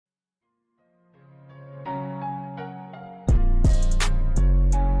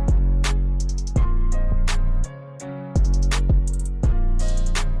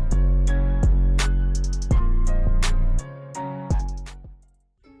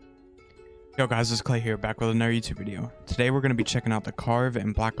Yo guys, it's Clay here, back with another YouTube video. Today we're going to be checking out the CARV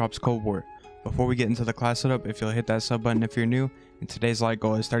and Black Ops Cold War. Before we get into the class setup, if you'll hit that sub button if you're new, and today's like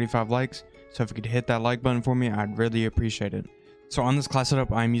goal is 35 likes, so if you could hit that like button for me, I'd really appreciate it. So on this class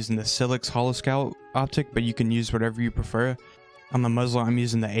setup, I'm using the Silix Hollow Scout optic, but you can use whatever you prefer. On the muzzle, I'm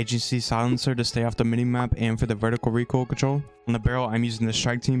using the agency silencer to stay off the minimap and for the vertical recoil control. On the barrel, I'm using the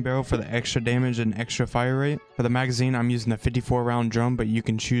strike team barrel for the extra damage and extra fire rate. For the magazine, I'm using the 54 round drum, but you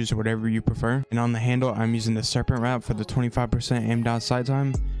can choose whatever you prefer. And on the handle, I'm using the serpent wrap for the 25% aim down sight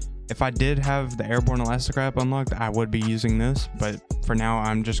time. If I did have the airborne elastic wrap unlocked, I would be using this, but for now,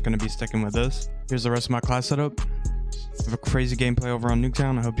 I'm just going to be sticking with this. Here's the rest of my class setup. I have a crazy gameplay over on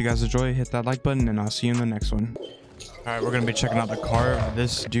Nuketown. I hope you guys enjoy. Hit that like button, and I'll see you in the next one. Alright, we're going to be checking out the CARV.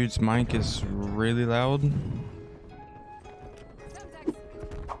 This dude's mic is really loud.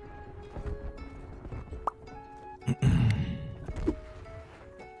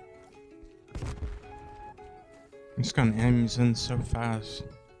 This gun aims in so fast.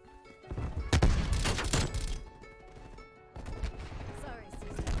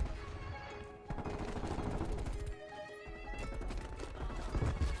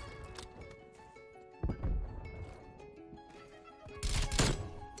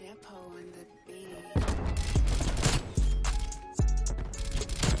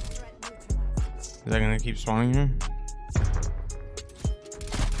 Is that gonna keep spawning here?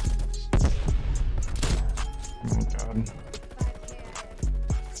 Oh my god.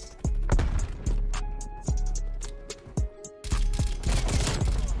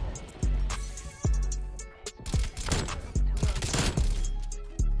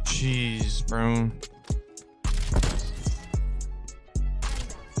 Jeez, bro.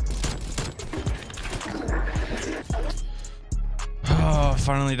 Oh,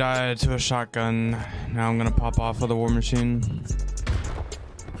 finally died to a shotgun. Now I'm gonna pop off with a war machine.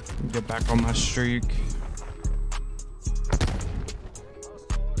 Get back on my streak.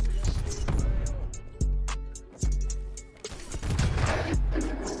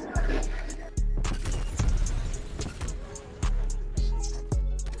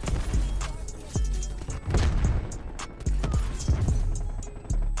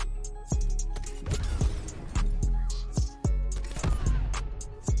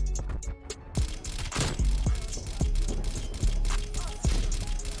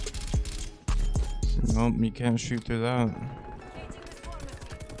 Nope, you can't shoot through that.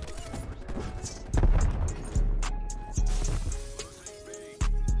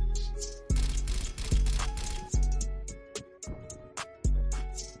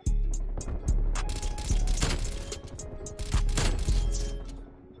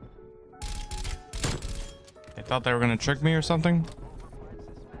 They thought they were gonna trick me or something?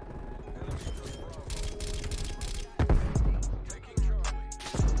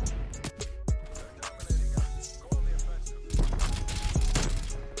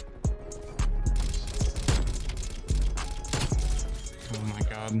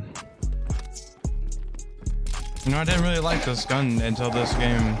 You know, I didn't really like this gun until this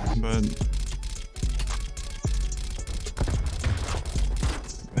game, but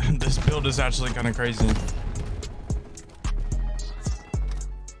this build is actually kind of crazy.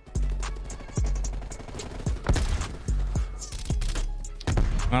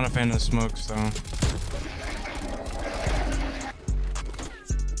 Not a fan of smokes though.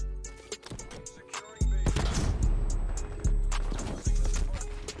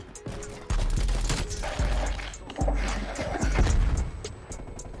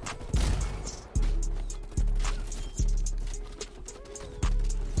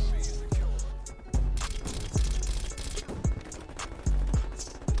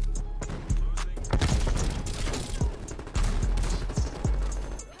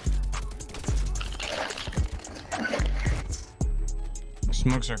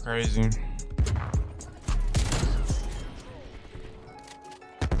 Smokes are crazy.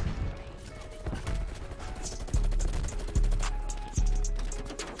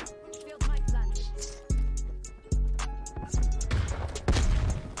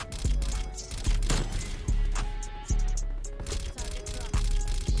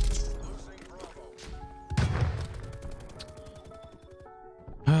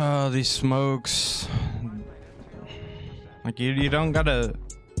 These smokes. Like you don't gotta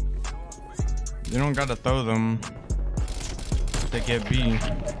throw them to get B.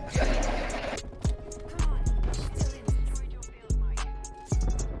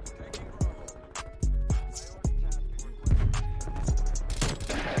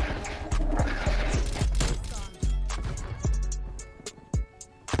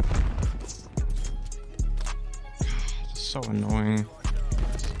 So annoying.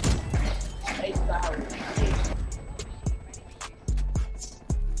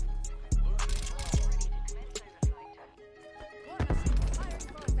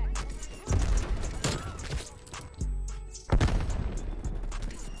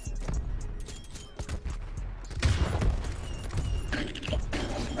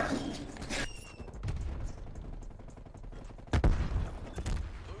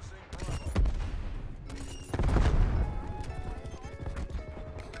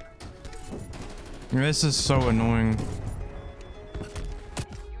 This is so annoying.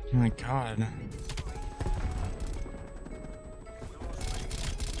 Oh my god.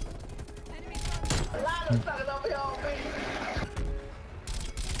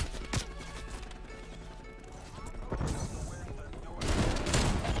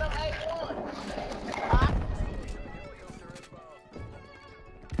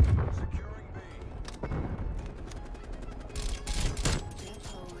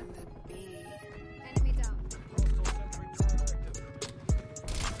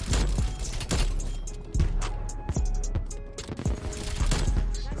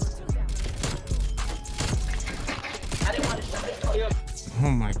 Oh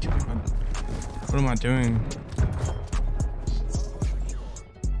my god. What am I doing?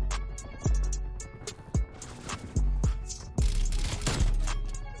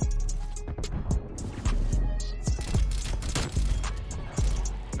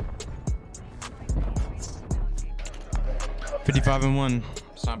 $55-1.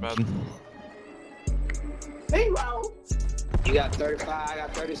 It's not bad. Zero. You got 35, I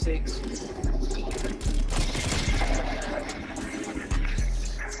got 36.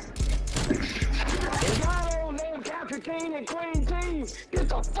 Milano, name Captain King and Queen team. Get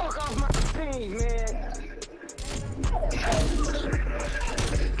the fuck off my team, man.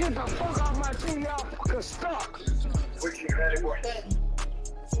 Get the fuck off my team, y'all fucking stuck. What you ready for?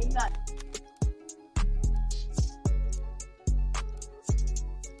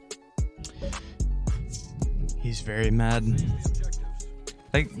 He's very mad.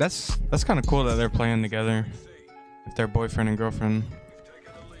 Like that's kind of cool that they're playing together. If they're boyfriend and girlfriend.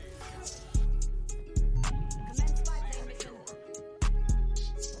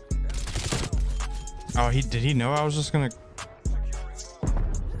 Oh, did he know I was just gonna?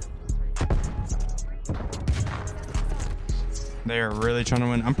 They are really trying to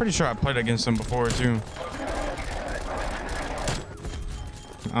win. I'm pretty sure I played against them before too.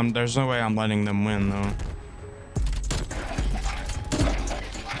 There's no way I'm letting them win though.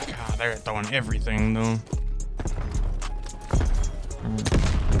 God, they're throwing everything though.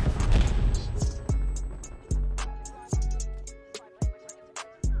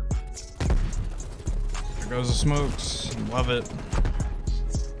 There goes the smokes. Love it.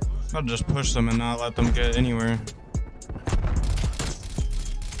 I'll just push them and not let them get anywhere.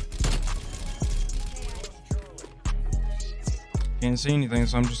 Can't see anything,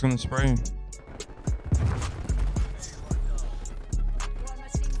 so I'm just gonna spray.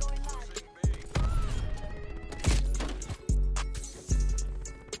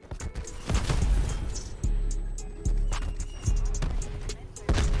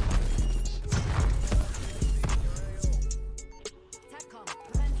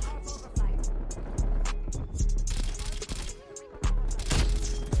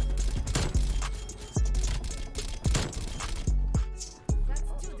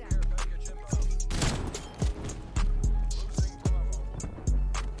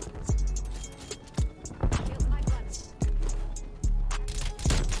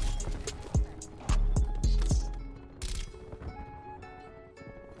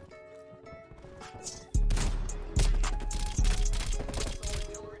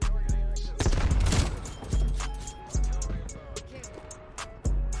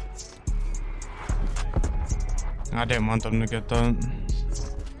 I didn't want them to get that.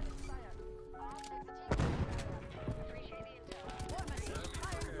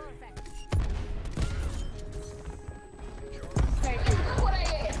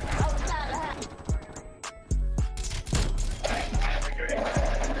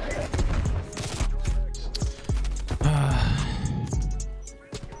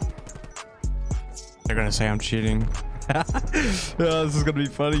 They're gonna say I'm cheating. Yeah, this is gonna be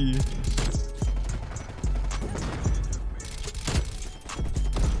funny.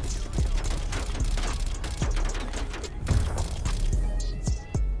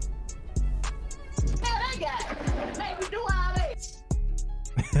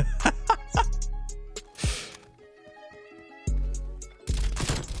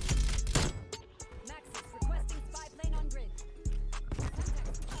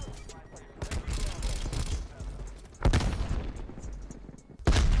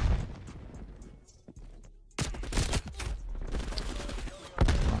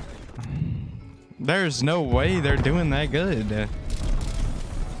 There's no way they're doing that good.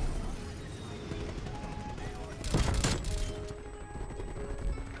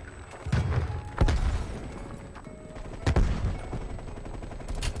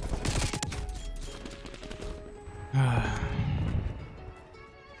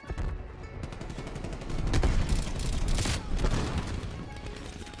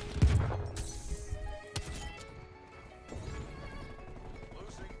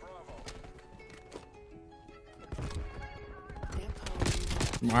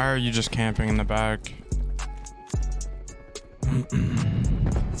 Why are you just camping in the back?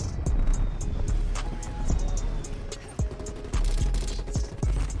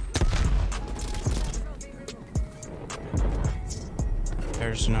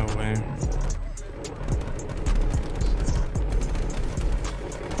 There's no way.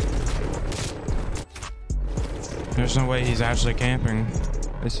 There's no way he's actually camping.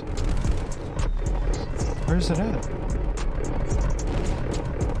 Where's it at?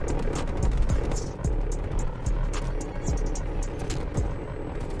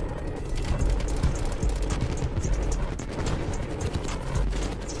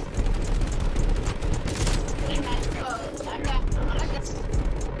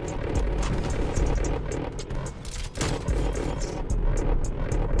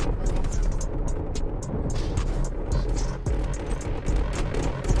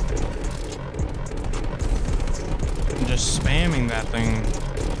 Just spamming that thing.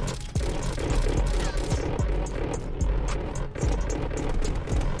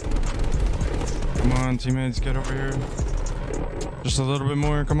 Come on, teammates, get over here. Just a little bit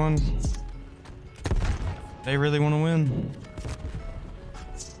more, come on. They really want to win.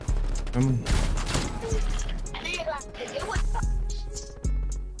 Come on.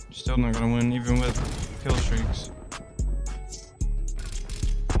 Still not gonna win, even with kill streaks.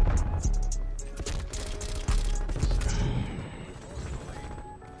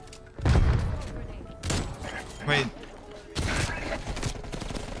 Wait.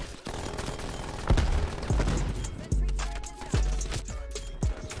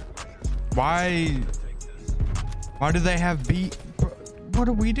 Why do they have B? What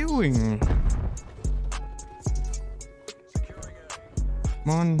are we doing? Come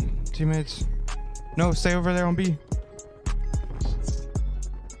on, teammates. No, stay over there on B.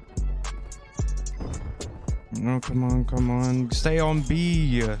 No, come on, come on. Stay on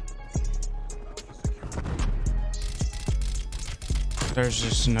B. There's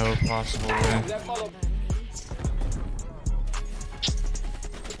just no possible way.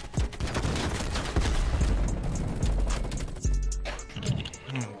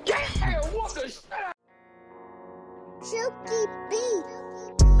 Damn, what the shit? Chooky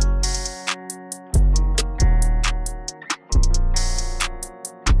beef.